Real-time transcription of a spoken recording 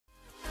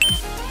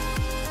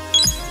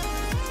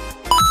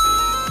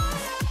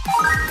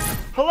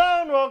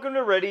welcome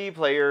to Ready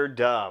Player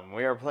Dumb.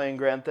 We are playing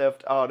Grand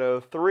Theft Auto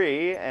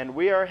 3, and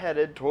we are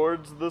headed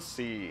towards the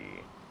sea.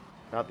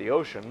 Not the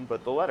ocean,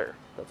 but the letter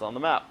that's on the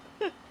map.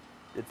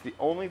 It's the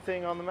only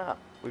thing on the map.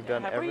 We've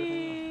done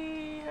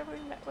everything. Have we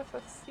met with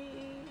a sea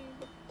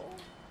before?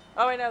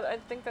 Oh, I know. I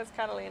think that's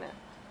Catalina.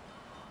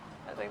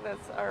 I think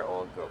that's our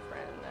old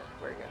girlfriend that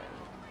we're going.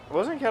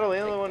 Wasn't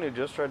Catalina the one who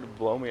just tried to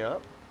blow me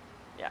up?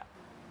 Yeah.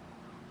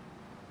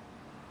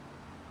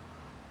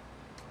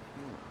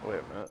 Wait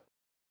a minute.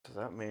 Does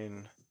that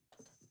mean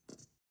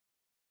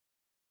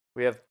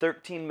we have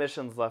 13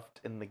 missions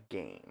left in the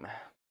game?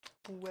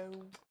 Whoa.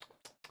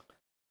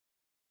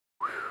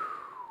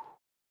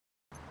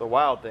 The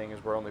wild thing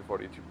is we're only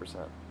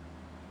 42%.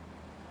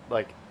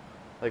 Like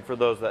for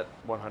those that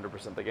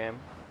 100% the game,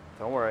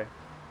 don't worry.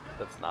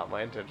 That's not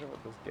my intention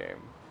with this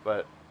game.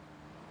 But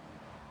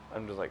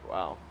I'm just like,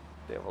 wow,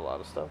 they have a lot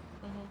of stuff.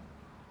 Mm-hmm.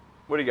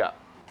 What do you got?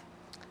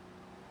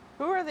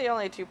 Who are the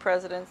only two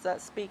presidents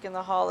that speak in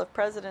the Hall of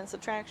Presidents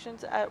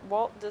attractions at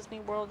Walt Disney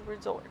World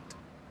Resort?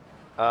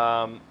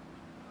 I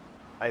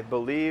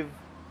believe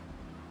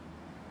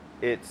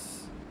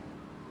it's,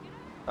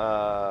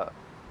 I'm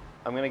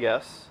going to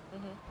guess,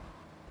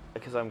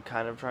 because I'm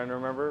kind of trying to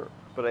remember,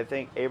 but I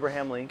think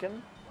Abraham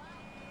Lincoln.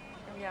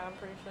 Yeah, I'm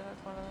pretty sure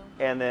that's one of them.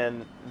 And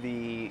then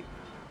the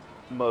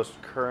most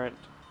current,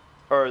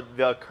 or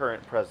the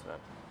current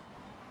president.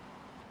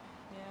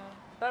 Yeah,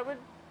 that would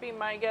be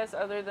my guess,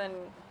 other than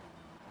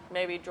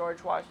maybe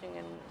George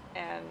Washington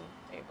and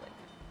Abe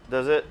Lincoln.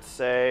 Does it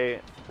say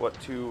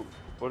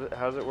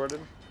how's it worded?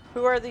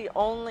 Who are the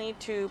only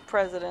two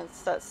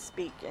presidents that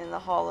speak in the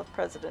Hall of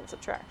Presidents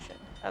attraction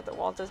at the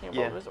Walt Disney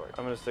World Resort?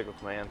 I'm going to stick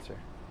with my answer.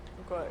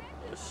 Okay,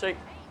 shake.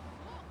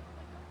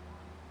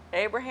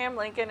 Abraham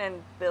Lincoln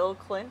and Bill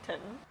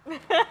Clinton.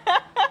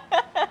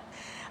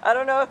 I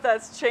don't know if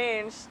that's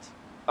changed since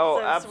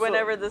absolutely.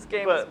 whenever this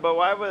game was. But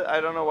why would,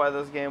 I don't know why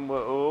this game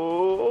would,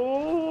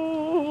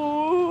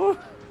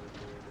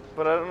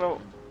 but I don't know,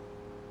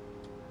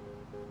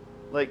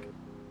 like,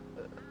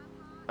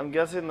 I'm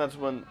guessing that's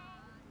when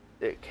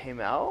it came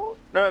out?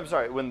 No, I'm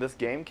sorry, when this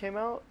game came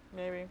out?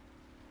 Maybe.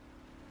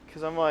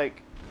 Because I'm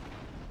like,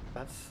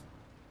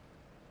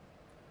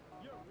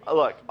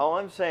 look, all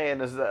I'm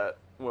saying is that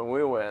when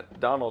we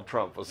went, Donald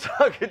Trump was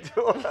talking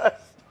to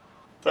us.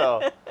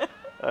 So,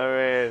 I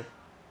mean,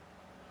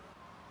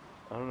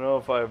 I don't know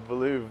if I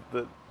believe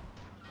that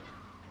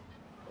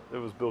it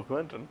was Bill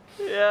Clinton.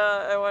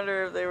 Yeah, I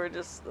wonder if they were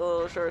just a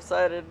little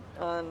short-sighted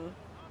on.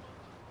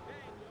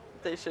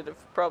 They should have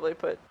probably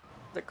put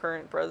the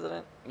current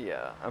president.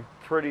 Yeah, I'm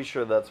pretty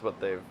sure that's what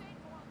they've.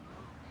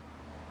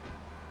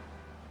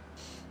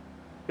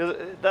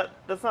 Because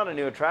that's not a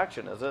new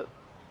attraction, is it?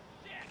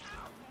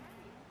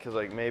 Because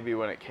like maybe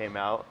when it came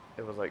out,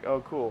 it was like,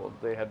 oh cool,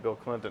 they had Bill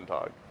Clinton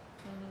talk.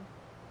 Mm-hmm.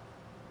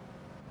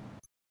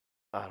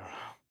 I don't know.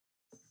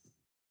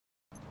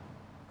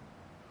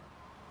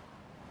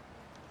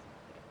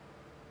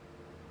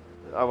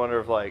 I wonder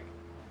if like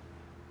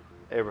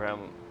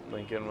Abraham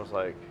Lincoln was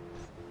like,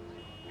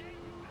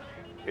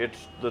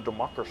 it's the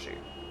democracy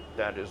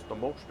that is the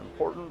most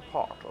important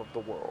part of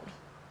the world.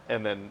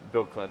 And then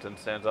Bill Clinton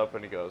stands up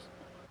and he goes,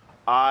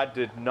 I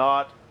did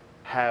not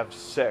have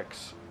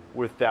sex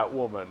with that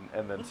woman,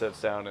 and then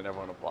sits down and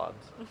everyone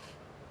applauds.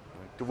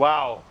 Like,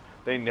 wow,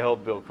 they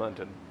nailed Bill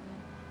Clinton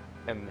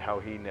and how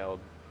he nailed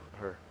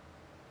her.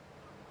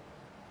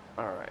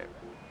 All right,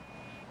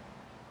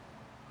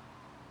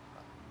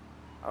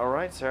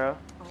 Sarah.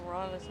 All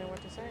right, let's see what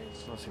this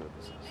is. Let's see what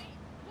this is.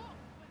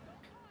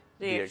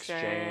 The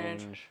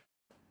exchange.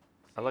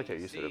 I like how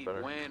you said it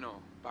better.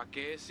 Bueno, pa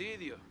qué es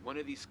idiot? One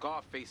of these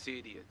Scarface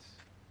idiots.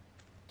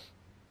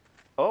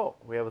 Oh,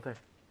 we have a thing.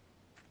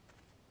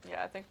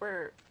 Yeah, I think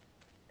we're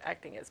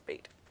acting as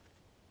bait.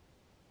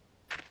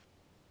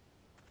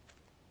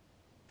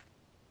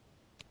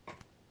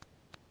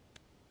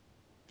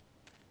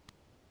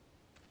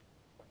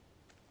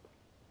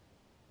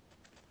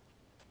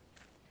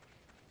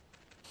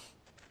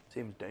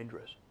 Seems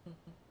dangerous.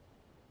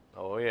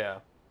 Oh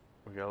yeah,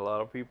 we got a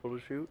lot of people to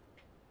shoot.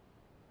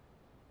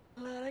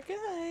 A lot of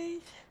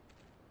guys.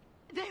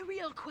 The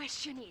real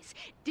question is,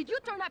 did you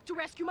turn up to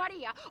rescue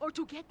Maria or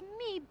to get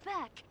me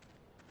back?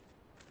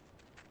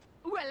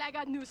 Well, I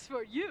got news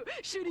for you.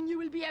 Shooting you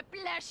will be a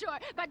pleasure,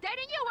 but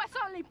dating you was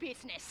only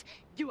business.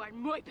 You are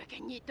muy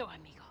pequeñito,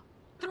 amigo.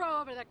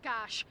 Throw over the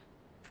cash.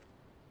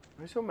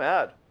 Why are you so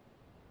mad?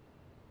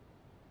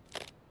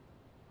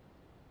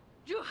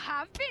 You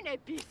have been a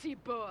busy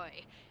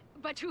boy,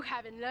 but you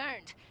haven't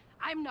learned.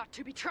 I'm not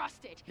to be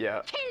trusted.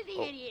 Yeah. Kill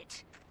the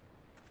idiot.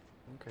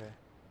 Okay.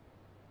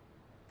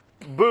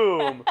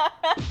 Boom!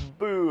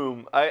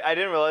 Boom! I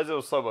didn't realize it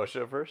was slow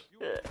motion at first.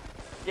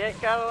 Get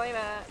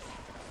Catalina.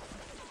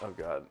 Oh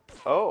god.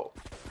 Oh!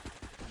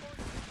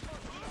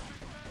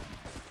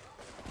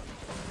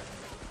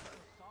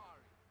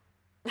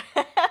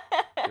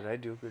 Did I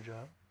do a good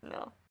job?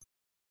 No.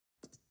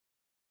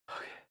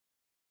 Okay.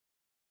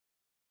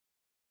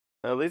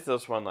 At least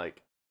this one,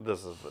 like,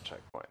 this is the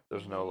checkpoint.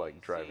 There's no,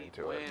 like, driving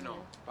to it.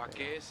 Bueno, pa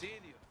qué es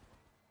idiot?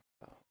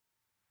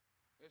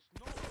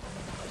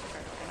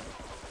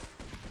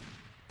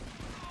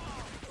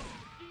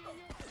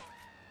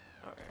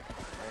 Okay,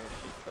 where is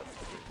she supposed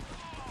to be?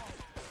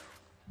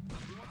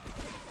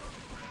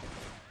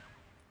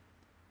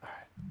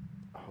 Alright.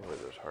 Hopefully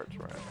there's hearts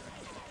around.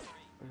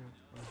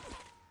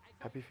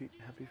 Happy feet,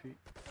 happy feet.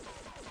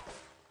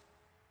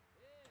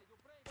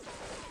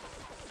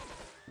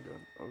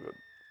 Good, oh good.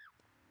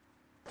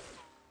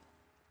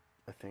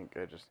 I think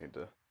I just need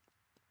to...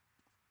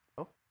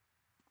 Oh.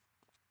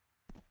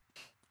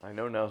 I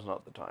know now's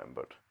not the time,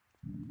 but...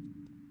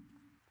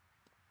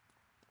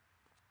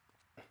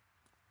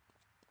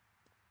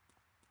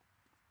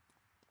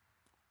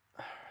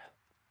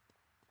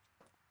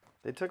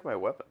 They took my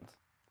weapons.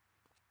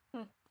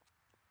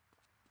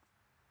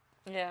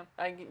 Yeah,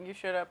 you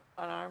showed up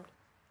unarmed.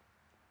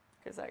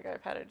 Because that guy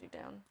patted you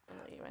down and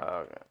let you in.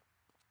 Okay.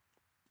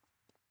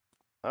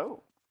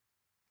 Oh.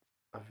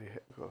 A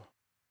vehicle.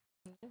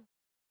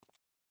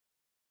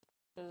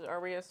 Are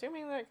we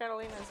assuming that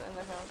Catalina's in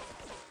the house?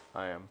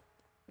 I am.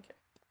 Okay.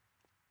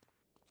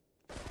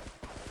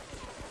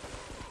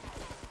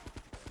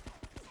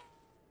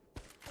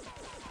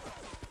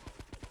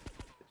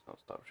 Please don't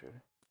stop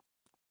shooting.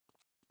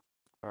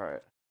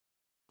 Alright.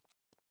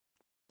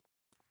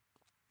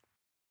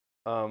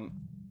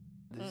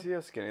 Did you see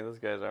how skinny this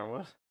guy's arm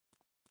was?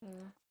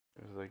 Yeah.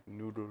 It was like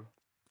noodle.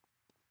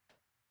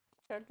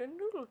 Got the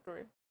noodle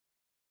three.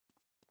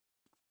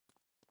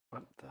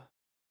 What the?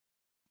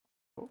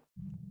 Oh.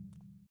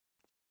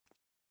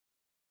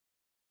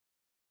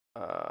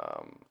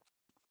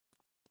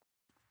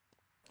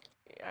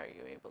 Are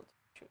you able to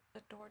shoot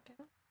the door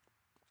down?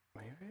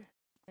 Maybe?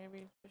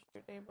 Maybe just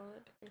disable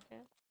it if you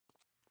can.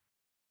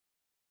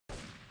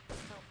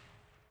 Oh.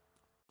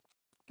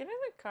 Get in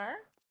the car.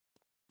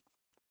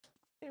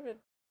 See if it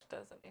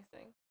does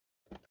anything.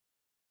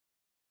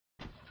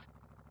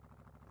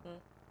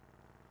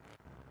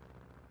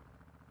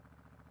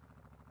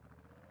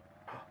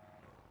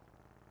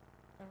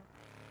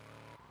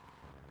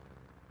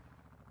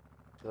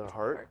 Is that a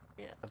heart?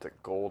 Yeah. That's a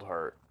gold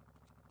heart.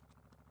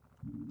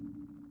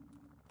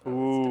 Oh,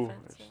 Ooh.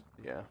 it's defensive.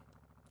 Yeah.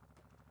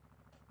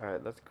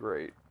 Alright, that's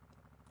great.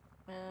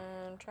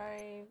 And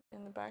try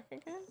in the back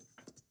again.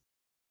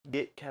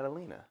 Get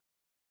Catalina.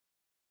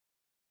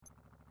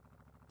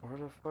 Where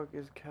the fuck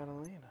is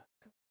Catalina?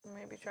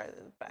 Maybe try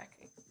the back.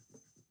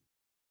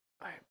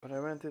 Alright, but I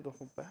ran through the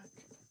whole back.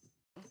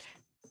 Okay.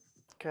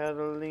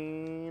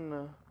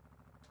 Catalina.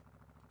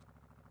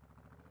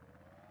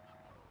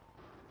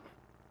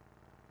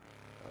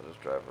 I'll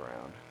just drive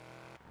around.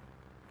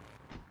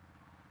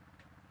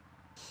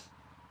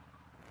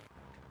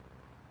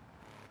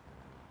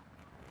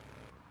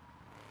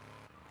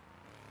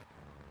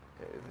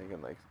 Okay, you think I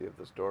can like see if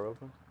this door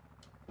opens?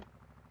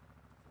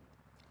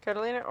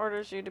 Catalina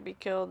orders you to be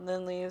killed and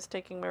then leaves,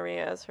 taking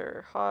Maria as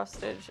her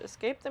hostage.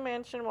 Escape the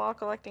mansion while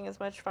collecting as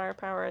much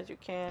firepower as you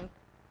can.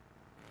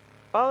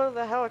 Follow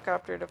the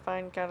helicopter to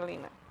find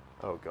Catalina.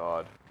 Oh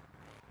god.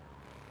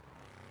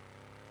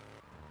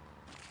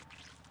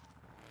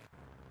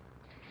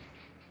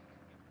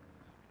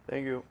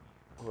 Thank you,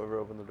 whoever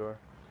opened the door.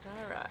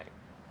 Alright.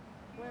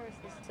 Where is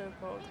this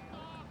so-called?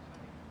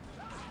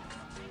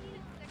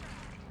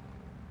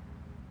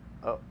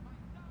 Oh.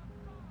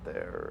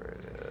 There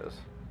it is.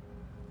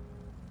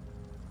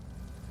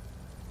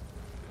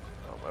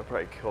 Oh, I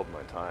probably killed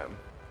my time.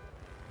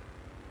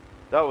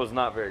 That was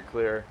not very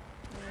clear.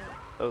 Yeah.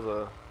 That was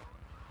a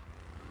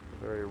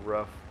very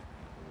rough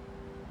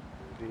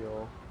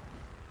deal.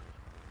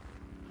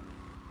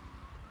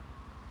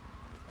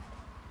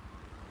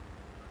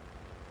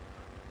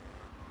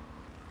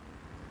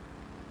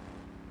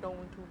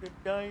 Going to the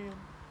dam.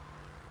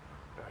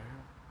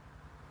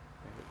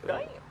 Damn.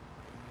 Damn.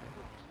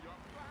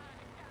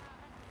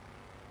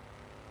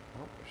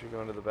 Oh, is she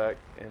going to the back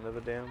end of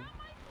the dam?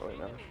 Oh wait,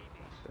 no. There.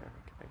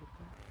 Can I get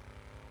there?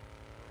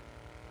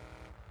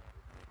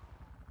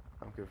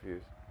 I'm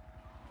confused.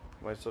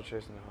 Am I still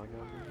chasing the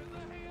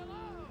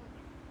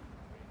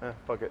helicopter?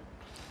 Fuck it.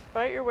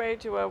 Fight your way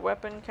to a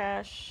weapon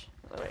cache.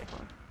 Oh, wait,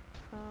 hold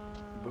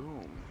on.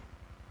 Boom.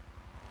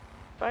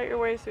 Fight your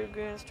way through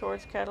goons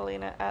towards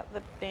Catalina at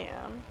the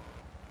dam.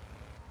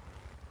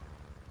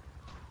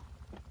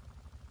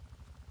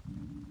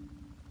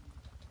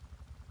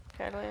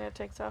 Catalina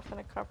takes off in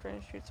a copter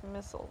and shoots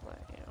missiles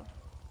at you.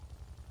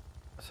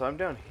 So I'm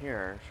down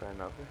here. Should I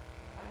not be?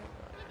 I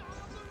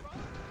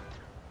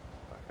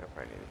Fuck, I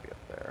probably need to be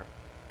up there.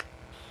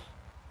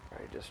 I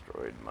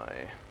destroyed my...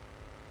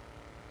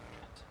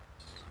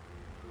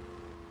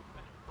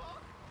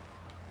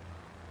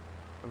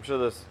 I'm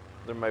sure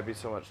there might be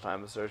so much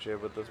time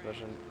associated with this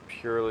mission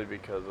purely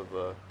because of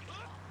the,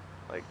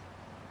 like,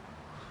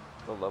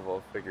 the level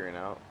of figuring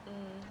out.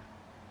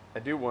 I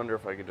do wonder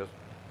if I could just...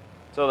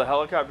 So the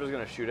helicopter's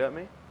gonna shoot at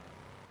me?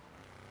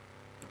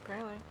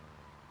 Apparently.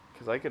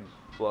 Because I could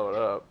blow it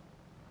up.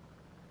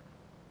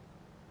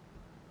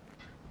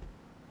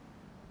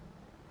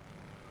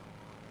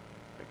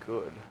 I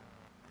could.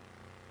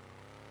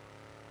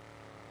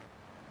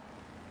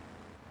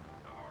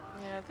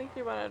 Yeah, I think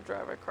you want to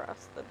drive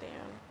across the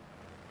dam.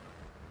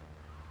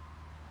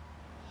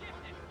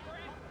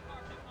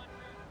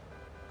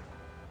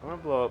 I'm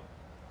gonna blow up.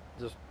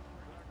 Just.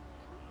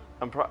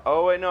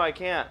 Oh wait, no, I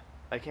can't.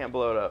 I can't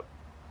blow it up.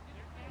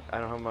 I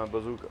don't have my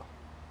bazooka.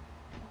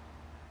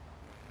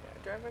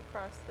 Yeah, drive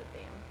across the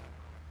dam.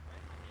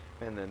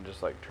 And then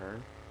just like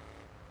turn.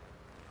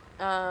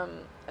 I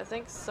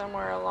think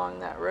somewhere along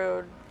that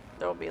road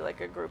there'll be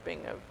like a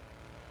grouping of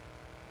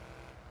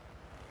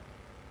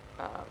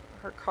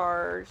her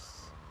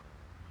cars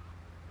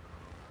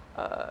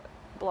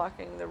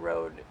blocking the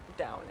road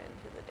down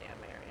into the dam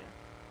area.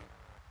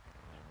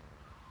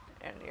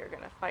 And you're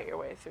gonna fight your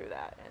way through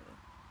that and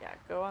yeah,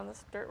 go on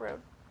this dirt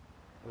road.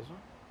 This one?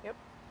 Yep.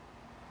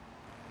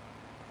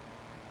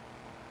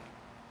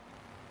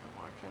 I'm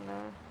watching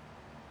a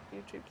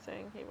YouTube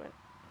thing. He went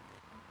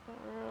that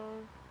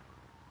road.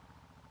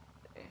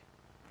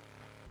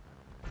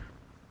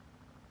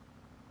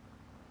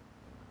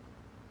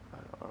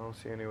 I don't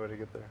see any way to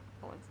get there.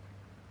 One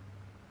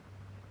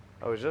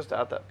I was just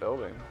at that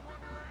building.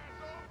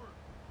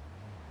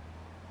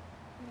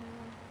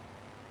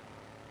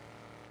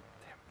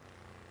 Damn.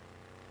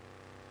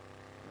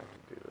 I have to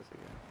do this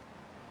again.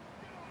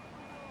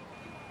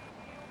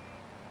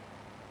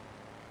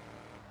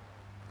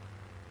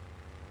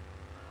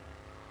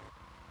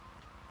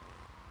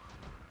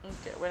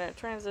 Okay, when it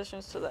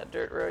transitions to that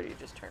dirt road, you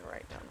just turn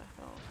right down the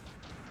hill.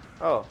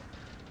 Oh.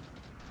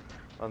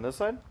 On this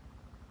side?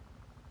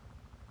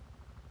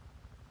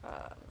 I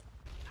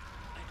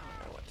don't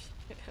know what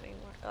shit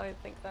anymore. I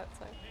think that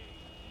side.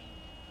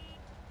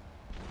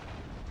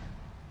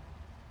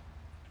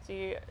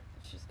 See,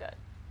 she's got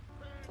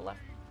to the left.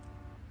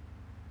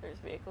 There's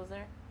vehicles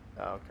there.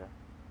 Oh, okay.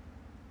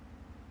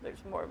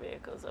 There's more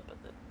vehicles up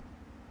at the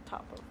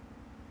top of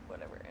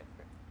whatever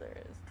entrance there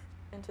is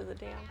into the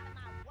dam.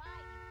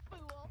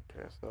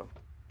 Okay, so.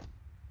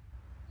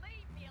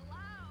 Leave me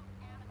alone.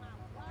 Out of my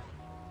way,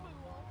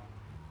 fool.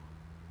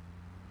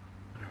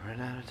 I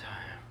ran out of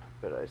time,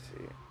 but I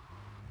see.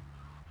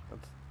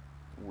 That's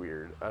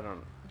weird. I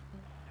don't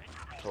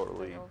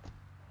totally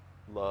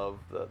love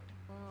that.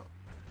 Well,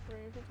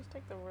 you could just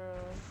take the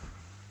road.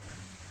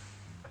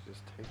 I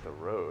just take the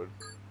road.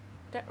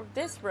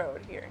 This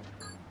road here.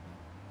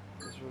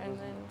 This road And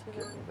doesn't then to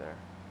get the- me there.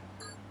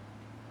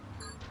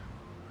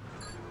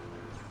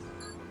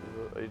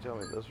 Are you telling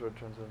me this road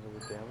turns into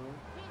the dam road?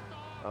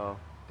 Oh,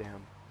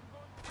 damn.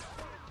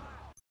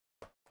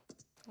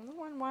 I'm the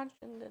one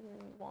watching the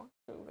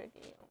walkthrough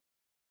video.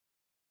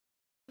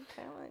 I'm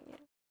telling you.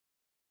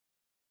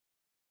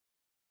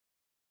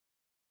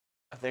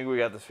 I think we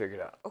got this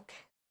figured out.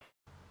 Okay.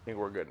 I think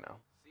we're good now.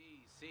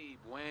 Sí, sí,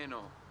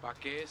 bueno. ¿Pa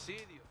qué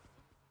sitio?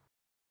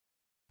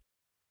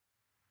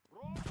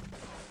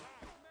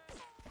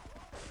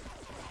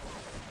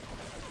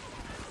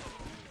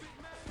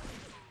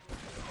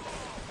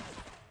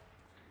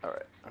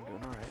 Alright, I'm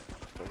doing alright.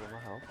 Still got my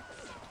health.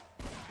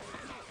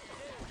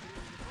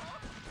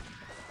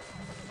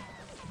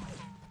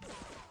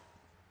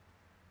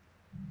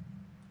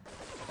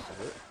 This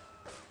is it.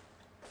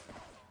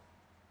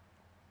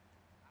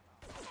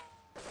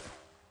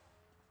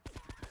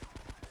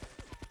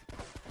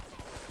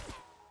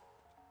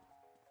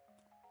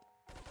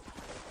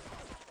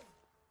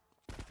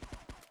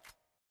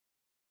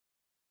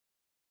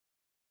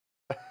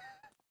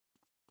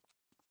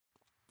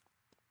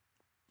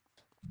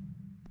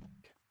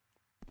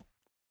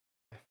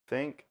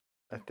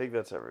 I think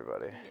that's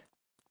everybody.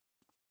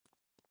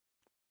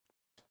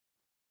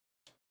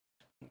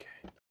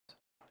 Okay.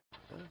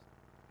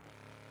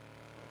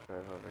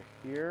 Drive over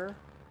here.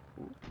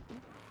 Ooh.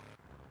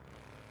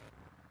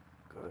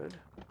 Good.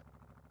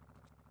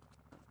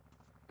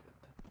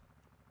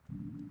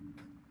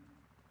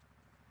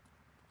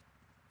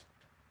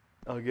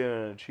 I'll get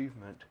an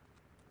achievement.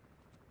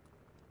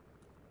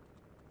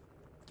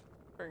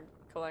 For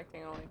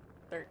collecting only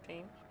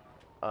 13.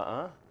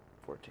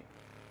 14.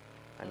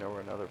 I know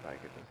where another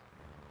package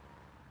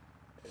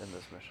is in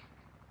this mission.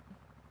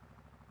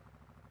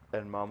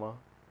 And Mama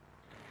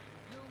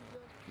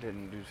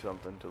didn't do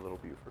something to little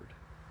Buford.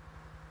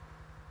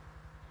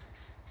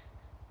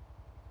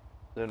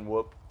 Then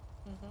whoop.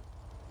 Mm-hmm.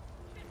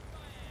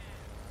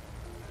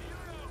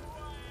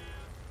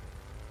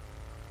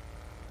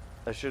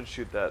 I should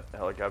shoot that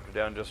helicopter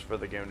down just for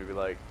the game to be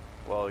like,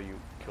 well, you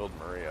killed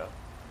Maria.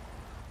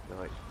 They're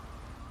like,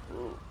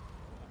 ooh.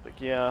 Like,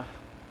 yeah.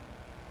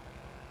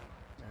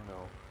 I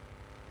know.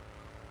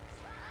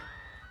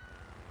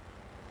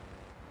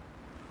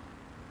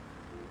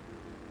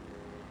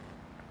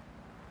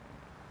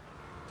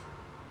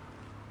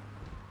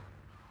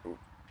 Ooh.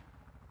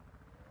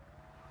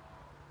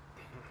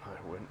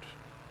 I went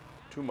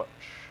too much.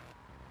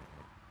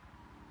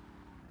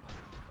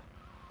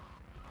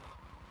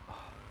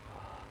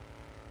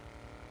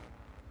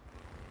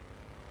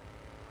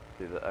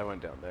 See, I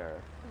went down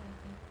there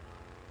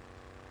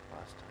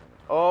last time.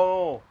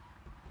 Oh!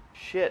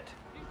 Shit!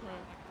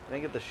 I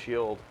didn't get the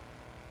shield.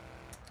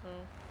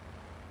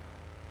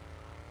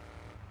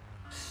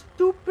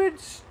 Stupid,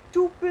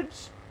 stupid,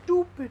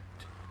 stupid!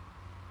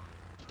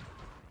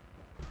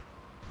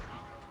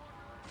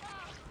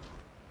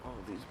 Oh,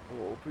 these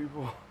poor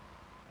people.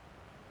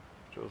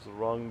 Chose the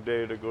wrong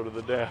day to go to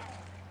the dam.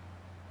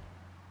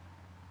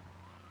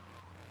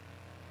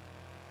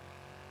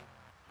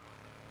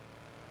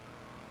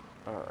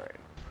 Alright.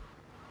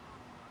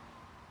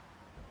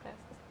 Pass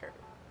this curve.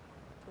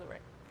 To the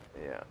right.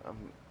 Yeah,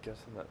 I'm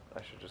guessing that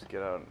I should just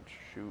get out and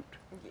shoot.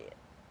 Yeah.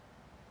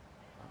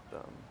 Not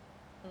dumb.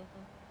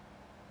 Mm-hmm.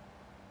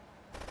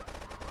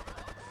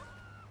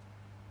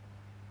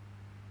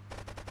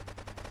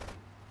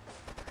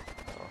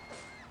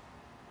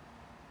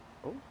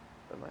 Oh,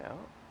 am I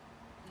out?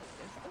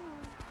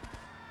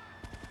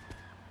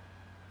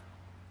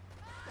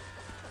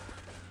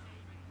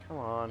 Come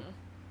on.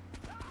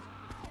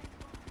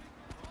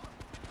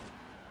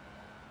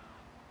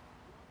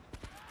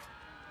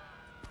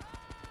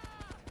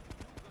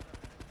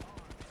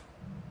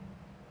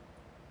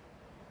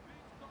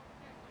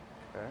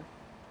 Okay.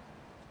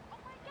 Oh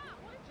my god,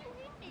 why did you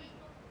hit me?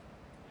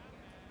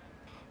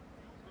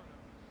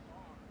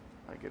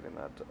 Not getting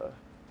that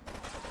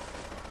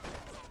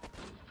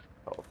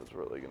health is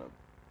really gonna.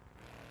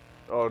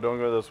 Oh, don't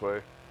go this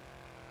way,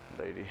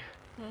 lady.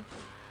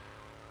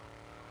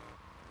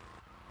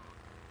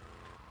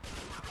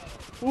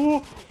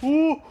 Ooh,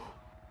 ooh.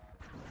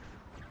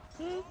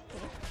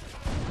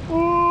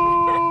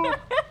 Ooh.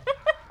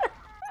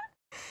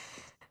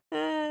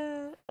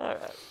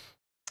 Alright.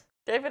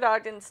 David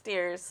Ogden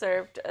Stiers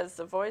served as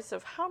the voice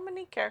of how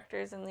many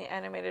characters in the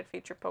animated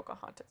feature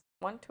Pocahontas?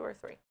 1, 2, or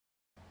 3?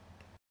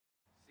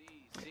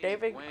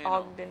 David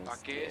Ogden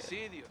Stiers.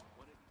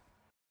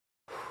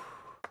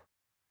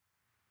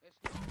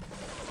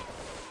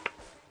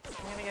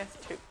 I'm gonna guess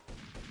 2.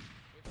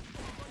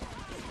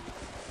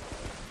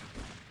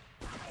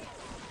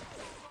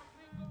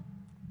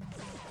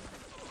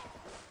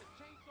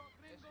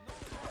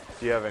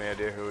 Do you have any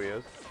idea who he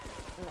is?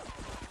 No.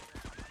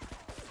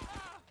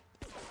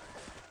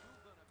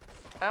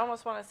 I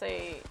almost want to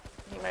say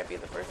he might be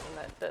the person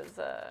that does,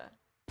 oh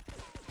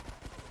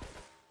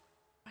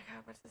my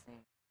god, what's his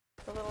name?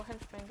 The little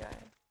henchman guy.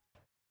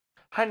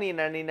 Honey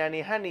nanny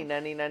nanny, honey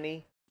nanny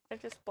nanny. I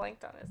just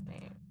blanked on his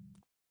name.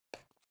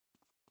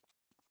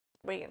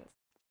 Wiggins.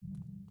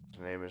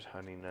 His name is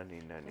Honey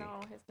nanny nanny.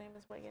 No, his name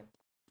is Wiggins.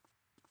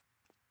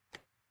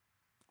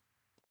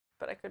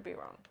 But I could be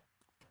wrong.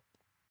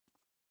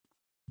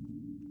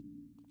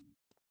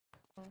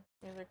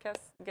 Either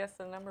guess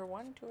the number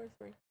 1, 2, or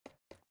 3.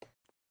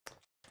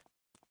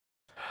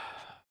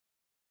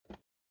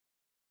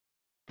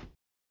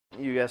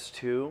 You guessed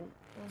 2?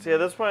 See, at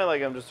this point,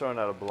 like, I'm just throwing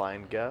out a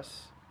blind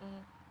guess.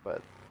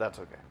 But that's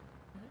okay.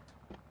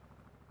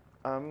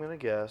 I'm gonna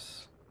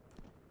guess.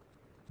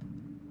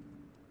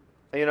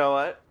 You know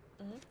what?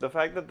 The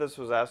fact that this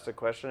was asked a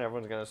question,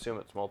 everyone's gonna assume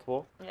it's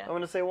multiple. Yeah. I'm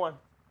gonna say 1.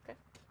 Okay.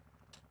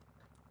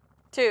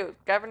 2.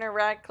 Governor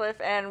Radcliffe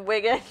and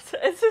Wiggins.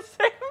 It's the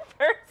same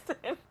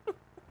person.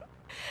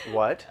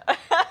 What?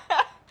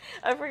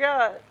 I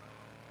forgot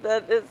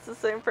that it's the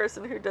same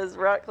person who does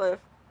Ratcliffe.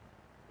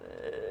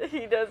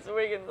 He does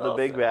Wiggins The also.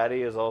 big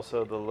baddie is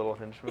also the little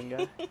henchman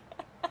guy?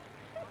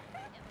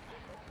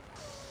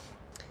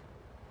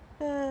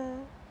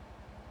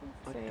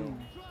 I do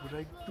what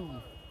I do,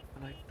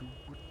 and I do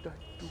what I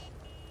do.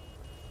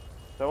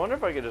 So I wonder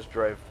if I could just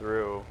drive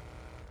through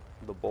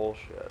the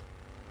bullshit.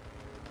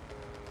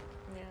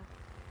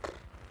 Yeah.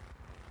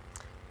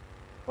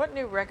 What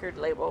new record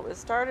label was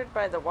started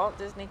by the Walt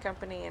Disney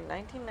Company in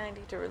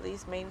 1990 to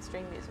release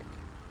mainstream music?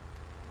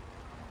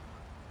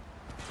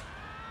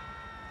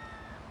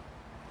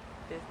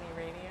 Disney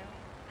Radio?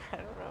 I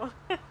don't know.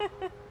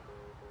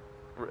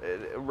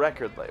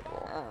 Record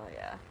label. Oh,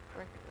 yeah.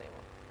 Record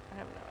label. I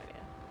have no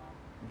idea.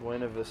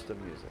 Buena Vista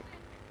Music.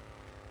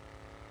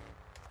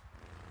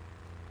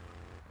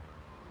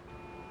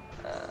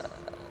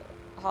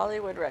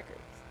 Hollywood Records.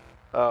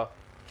 Oh.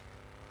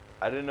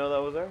 I didn't know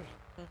that was theirs.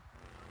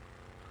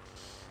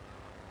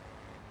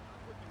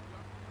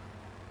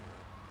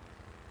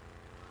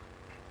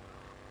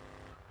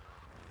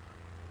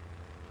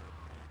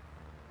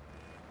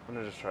 I'm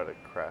gonna just try to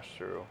crash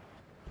through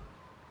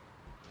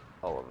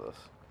all of this.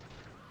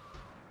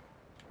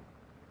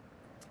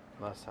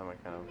 Last time I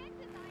kind of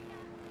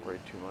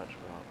worried too much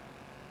about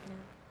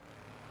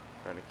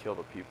trying to kill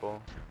the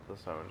people.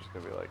 This time I'm just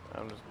gonna be like,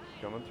 I'm just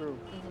coming through.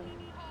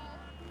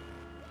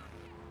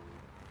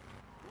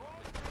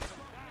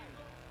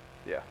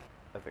 Yeah,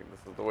 I think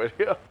this is the way to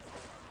go.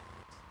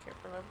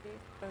 Careful of these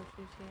boats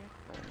here.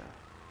 I know.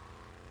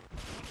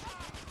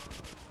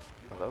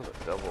 Oh, that was a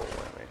double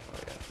whammy.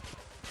 Oh yeah.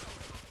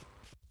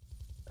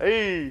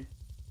 Hey!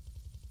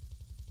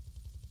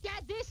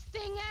 Get this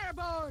thing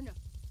airborne!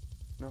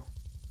 No.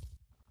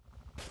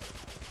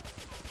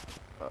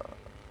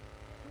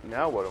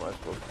 Now what am I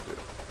supposed to do?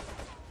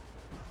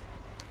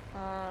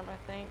 I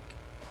think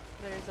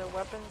there's a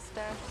weapon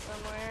stash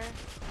somewhere.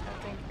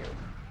 I think you're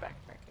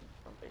backtracking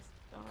someplace.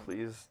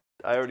 Please.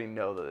 I already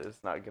know that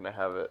it's not going to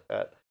have it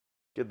at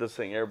get this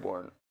thing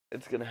airborne.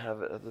 It's going to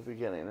have it at the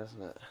beginning,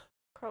 isn't it?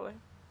 Probably.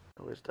 It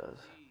always does.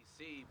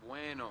 Sí,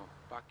 bueno.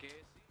 ¿Pa qué?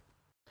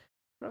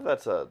 I wonder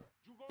if that's a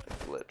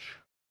glitch.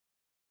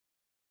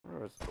 I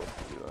wonder if it's supposed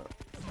to do that.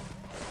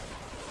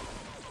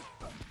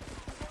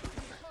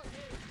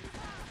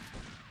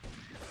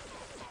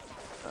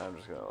 I'm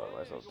just gonna let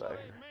myself die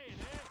here.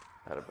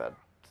 Had a bad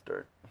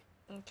start.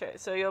 Okay,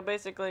 so you'll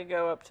basically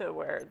go up to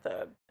where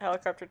the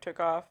helicopter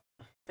took off.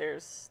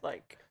 There's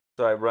like...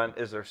 So I run.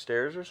 Is there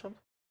stairs or something?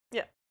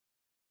 Yeah.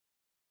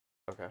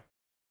 Okay.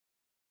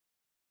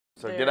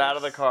 So get out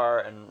of the There's- car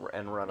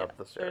and run up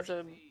the stairs.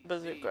 There's a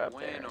bazooka up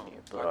there, and you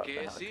blow up the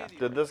helicopter.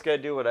 Did this guy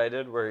do what I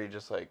did, where he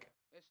just like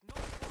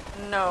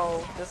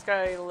No, this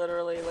guy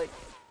literally like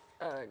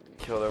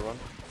killed everyone?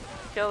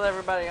 killed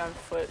everybody on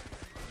foot.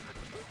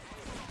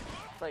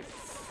 Like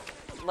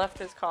left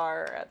his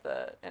car at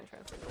the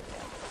entrance of the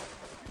camp.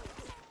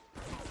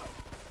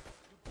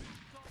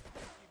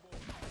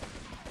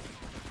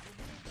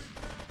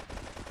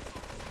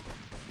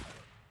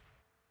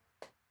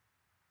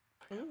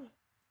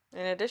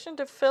 In addition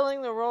to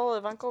filling the role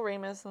of Uncle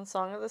Remus in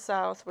Song of the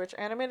South, which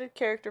animated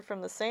character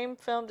from the same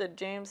film did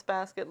James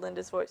Baskett lend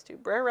his voice to?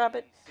 Brer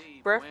Rabbit,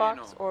 Brer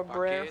Fox, or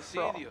Brer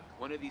Frog?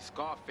 One of these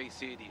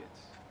Scarface idiots.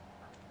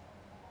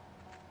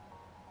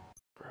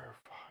 Brer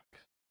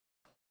Fox.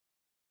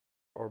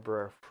 Or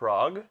Brer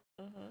Frog?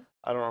 Mm-hmm.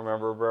 I don't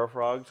remember Brer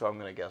Frog, so I'm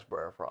gonna guess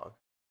Brer Frog.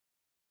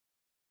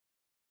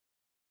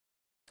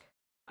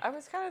 I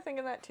was kind of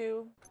thinking that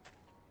too,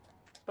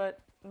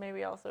 but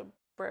maybe also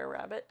Brer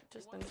Rabbit,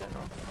 just in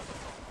general.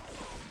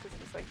 Because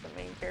he's like the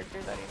main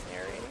character that he's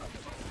narrating.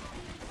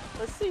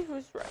 Let's see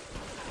who's right.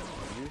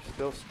 You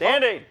still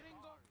standing?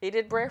 He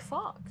did Brer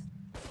Fox.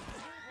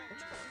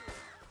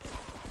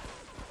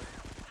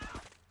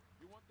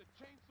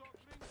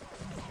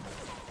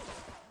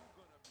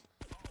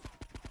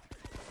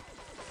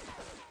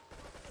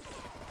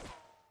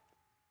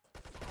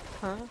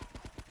 Huh?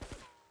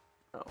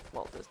 Oh,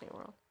 Walt Disney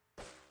World.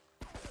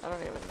 I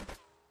don't even...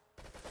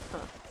 Huh.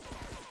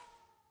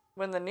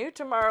 When the new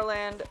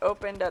Tomorrowland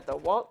opened at the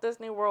Walt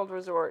Disney World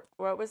Resort,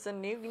 what was the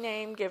new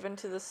name given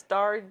to the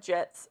Star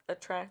Jets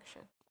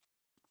attraction?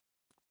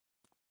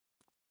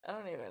 I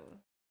don't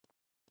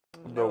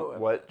even know. The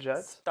what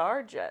jets?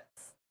 Star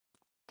Jets.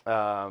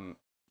 Um,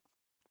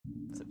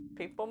 Is it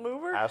People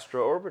Mover?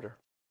 Astro Orbiter.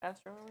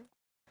 Astro Mover?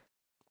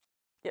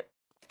 Yep.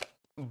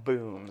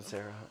 Boom,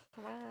 Sarah.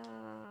 Wow.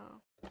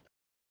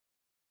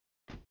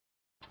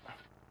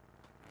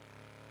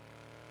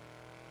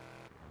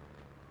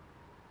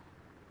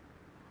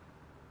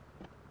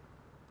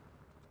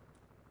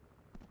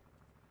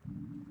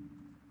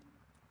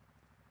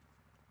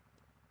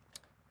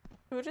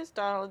 Who does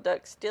Donald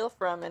Duck steal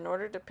from in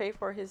order to pay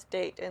for his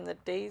date in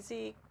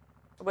the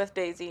with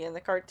Daisy in the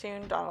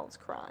cartoon Donald's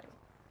Crime?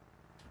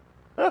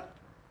 Who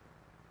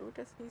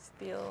does he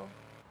steal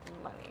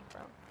money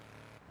from?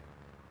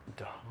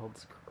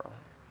 Donald's Crime.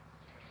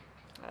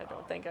 I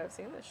don't think I've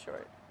seen this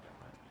short.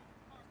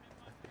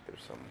 I think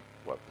there's some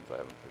weapons I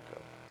haven't picked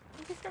up.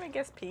 I'm just gonna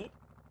guess Pete.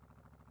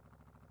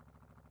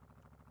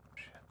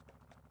 Shit.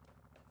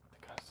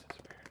 The guy's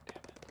disappeared, damn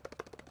it.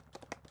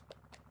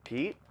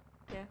 Pete?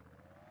 Yeah.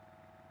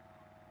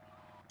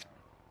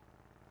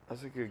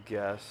 That's a good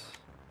guess.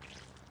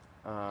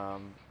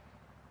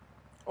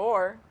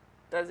 Or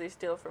does he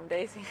steal from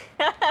Daisy?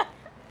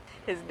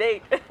 His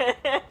date.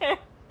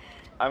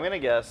 I'm gonna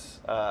guess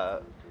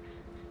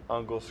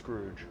Uncle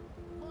Scrooge.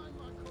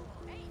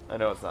 I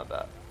know it's not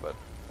that, but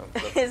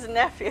His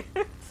nephews.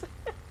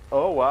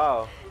 oh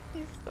wow,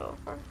 He stole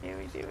from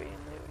Huey, Dewey, and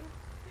Louie.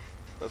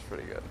 that's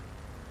pretty good.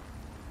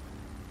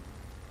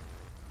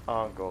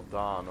 Uncle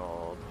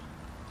Donald.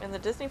 In the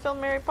Disney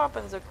film Mary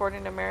Poppins,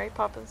 according to Mary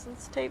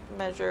Poppinson's tape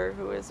measure,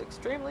 who is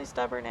extremely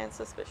stubborn and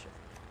suspicious.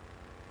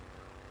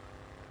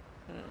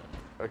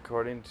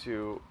 According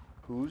to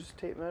whose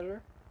tape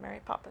measure? Mary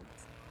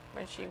Poppins.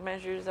 When she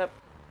measures up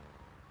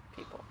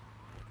people.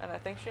 And I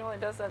think she only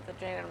does that to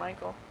Jane and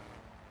Michael.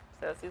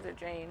 So it's either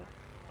Jane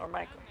or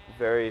Michael.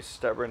 Very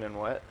stubborn and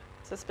what?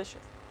 Suspicious.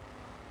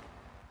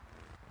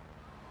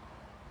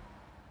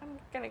 I'm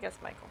gonna guess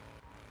Michael.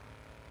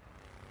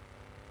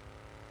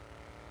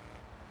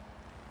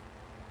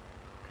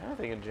 Kind of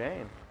thinking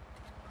Jane.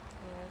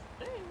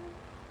 Yes, Jane.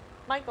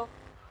 Michael.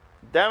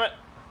 Damn it!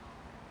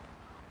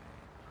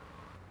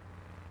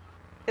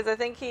 Because I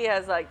think he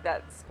has like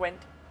that squint.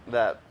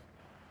 That.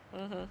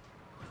 Mm-hmm.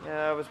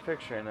 Yeah, I was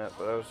picturing it,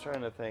 but I was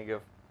trying to think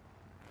of.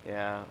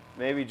 Yeah,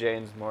 maybe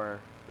Jane's more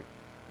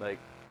like.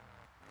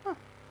 Huh.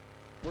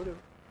 Whatever.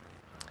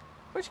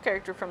 Which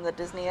character from the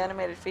Disney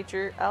animated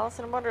feature Alice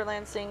in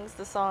Wonderland sings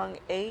the song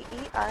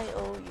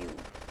A-E-I-O-U?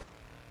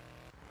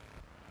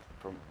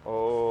 From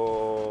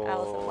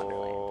Alice in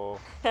Wonderland.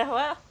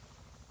 Well.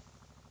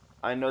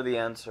 I know the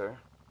answer.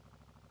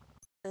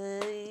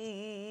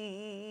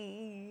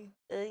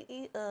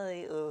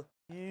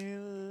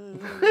 A-E-I-O-U.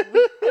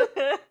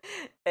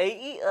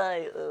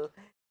 A-E-I-O-U.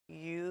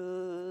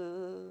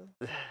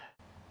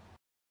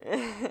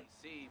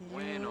 Sí,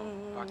 bueno,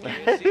 pa' que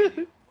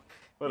decir.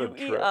 What a trip.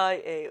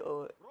 U-E-I-A-O.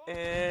 What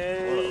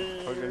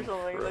a Or fucking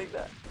something trip. like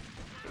that.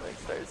 He like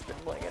starts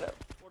spinning it up.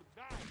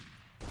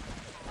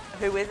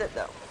 Who is it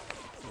though?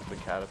 The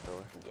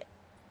caterpillar. Yeah.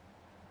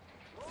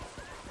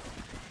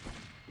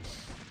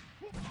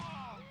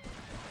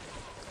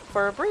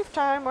 For a brief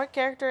time, what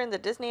character in the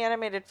Disney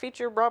animated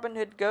feature Robin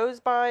Hood goes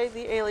by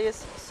the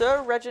alias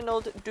Sir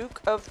Reginald,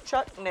 Duke of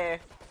Chutney?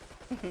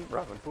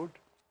 Robin Hood.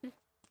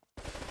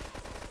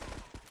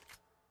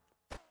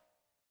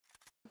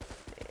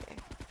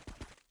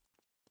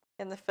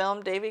 In the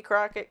film Davy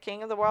Crockett,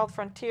 King of the Wild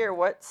Frontier,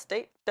 what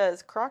state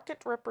does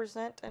Crockett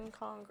represent in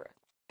Congress?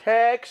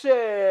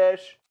 Texas.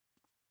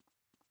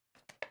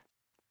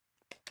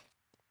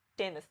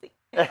 Tennessee.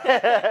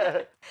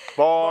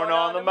 Born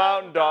on the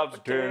mountaintops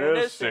of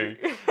Tennessee.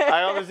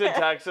 I only said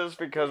Texas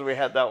because we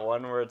had that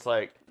one where it's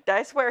like...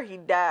 I swear he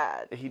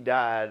died. He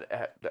died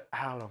at the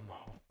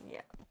Alamo.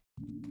 Yeah.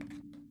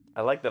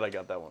 I like that I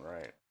got that one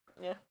right.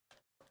 Yeah.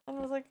 And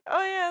I was like,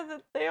 oh yeah,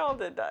 they all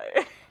did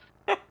die.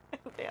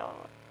 They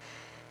all...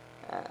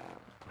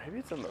 Maybe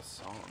it's in the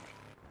song.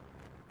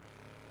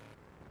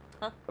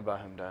 Huh?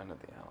 About him dying at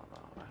the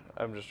Alamo.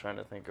 I'm just trying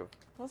to think of...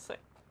 Let's see.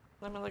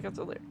 Let me look at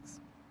the lyrics.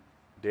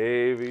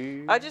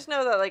 Davy. I just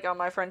know that, like, on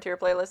my Frontier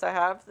playlist, I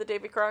have the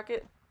Davy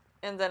Crockett,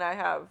 and then I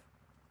have,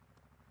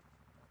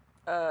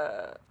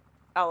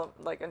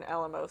 like, an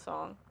Alamo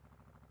song,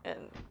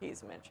 and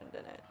he's mentioned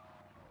in it.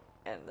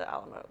 And the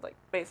Alamo, like,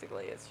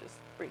 basically, it's just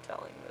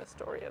retelling the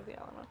story of the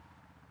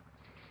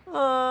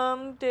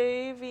Alamo.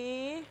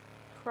 Davy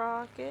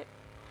Crockett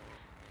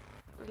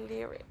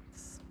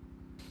lyrics.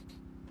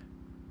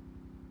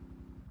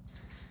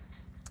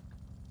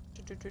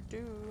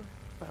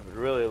 I would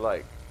really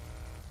like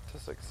to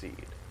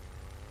succeed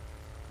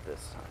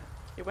this time.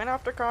 He went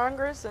off to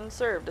Congress and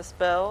served a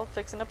spell,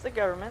 fixing up the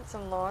governments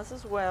and laws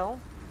as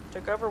well.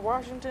 Took over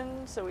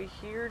Washington, so he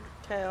heard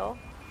tell.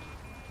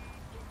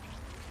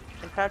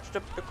 And patched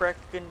up the crack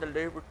in the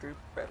labor group.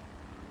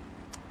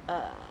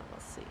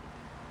 Let's see.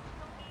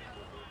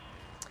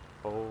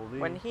 Holy.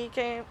 When he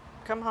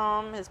come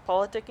home, his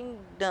politicking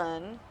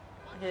done.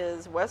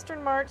 His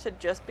western march had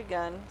just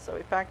begun, so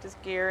he packed his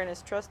gear and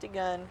his trusty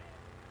gun.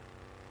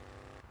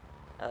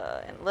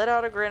 And lit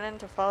out a grinning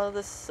to follow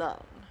the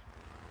sun.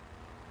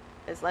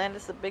 His land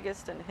is the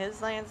biggest and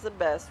his land's the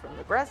best, from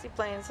the grassy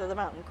plains to the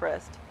mountain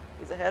crest.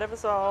 He's ahead of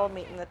us all,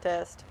 meeting the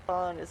test,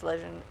 following his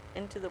legend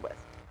into the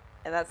west.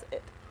 And that's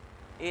it.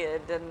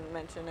 It didn't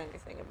mention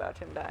anything about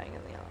him dying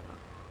in the Alamo.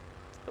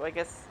 So I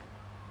guess...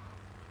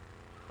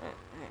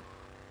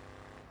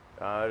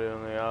 Died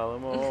in the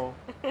Alamo.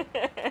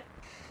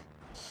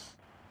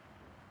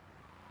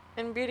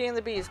 In Beauty and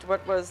the Beast,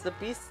 what was the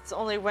beast's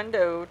only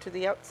window to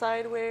the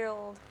outside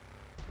world?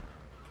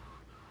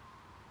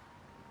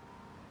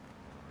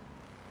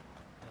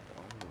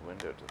 The only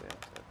window to the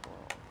outside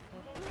world.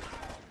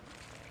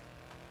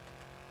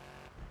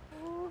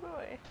 Oh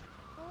boy.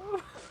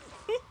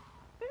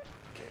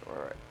 Okay,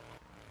 we're right.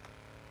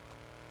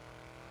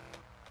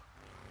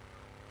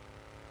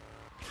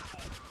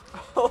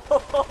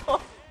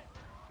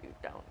 You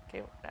don't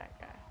kill that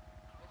guy.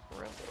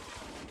 Really.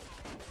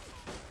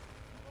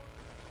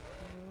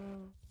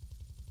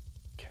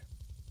 Okay.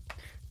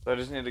 So I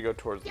just need to go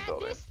towards the Get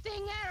building. this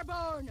thing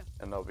airborne!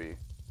 And there'll be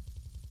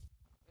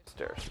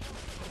stairs.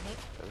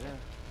 Oh, yeah.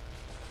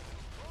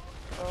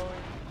 Oh,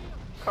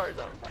 car's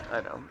on fire.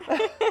 I know.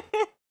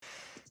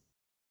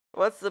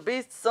 What's the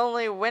beast's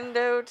only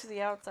window to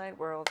the outside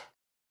world?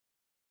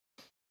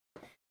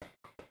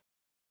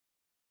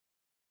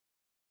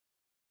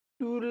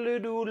 What's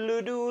his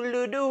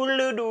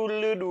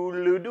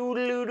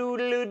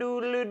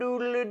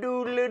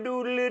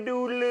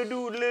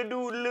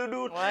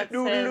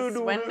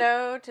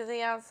window to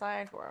the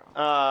outside world?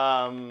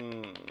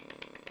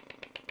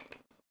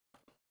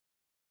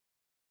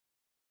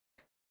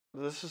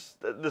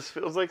 This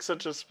feels like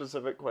such a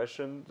specific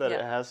question that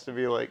it has to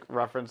be like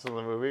referenced in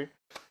the movie.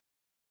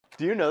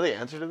 Do you know the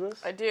answer to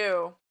this? I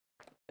do.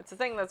 It's a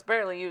thing that's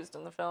barely used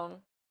in the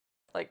film.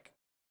 Like,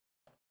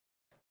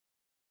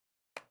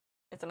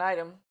 it's an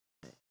item.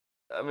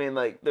 I mean,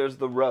 like, there's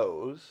the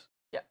rose.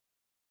 Yeah.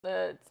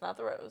 It's not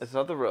the rose. It's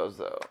not the rose,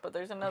 though. But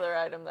there's another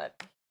item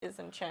that is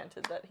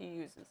enchanted that he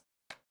uses.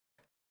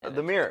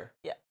 The mirror.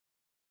 Yeah.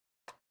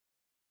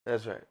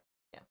 That's right.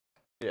 Yeah.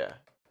 Yeah.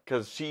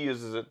 Because she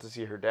uses it to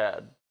see her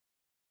dad.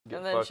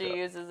 And then she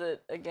uses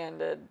it again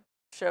to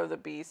show the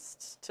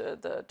beast to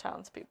the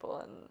townspeople,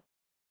 and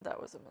that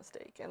was a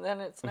mistake. And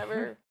then it's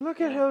never... Look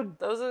at how...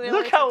 Those are the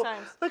only two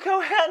times. Look how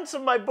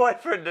handsome my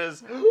boyfriend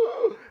is.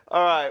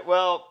 All right,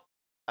 well,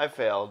 I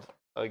failed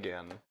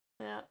again.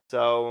 Yeah.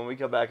 So when we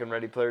come back and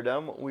Ready Player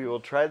Dumb, we will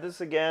try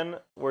this again.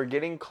 We're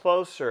getting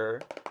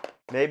closer.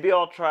 Maybe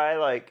I'll try,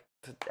 like,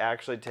 to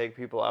actually take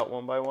people out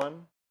one by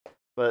one.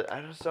 But I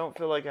just don't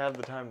feel like I have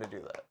the time to do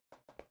that.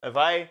 If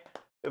I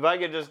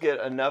could just get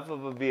enough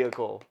of a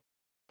vehicle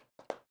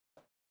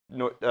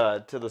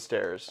to the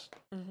stairs,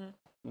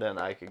 then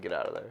I could get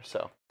out of there.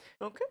 So,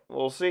 Okay.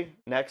 we'll see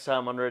next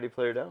time on Ready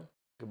Player Dumb.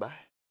 Goodbye.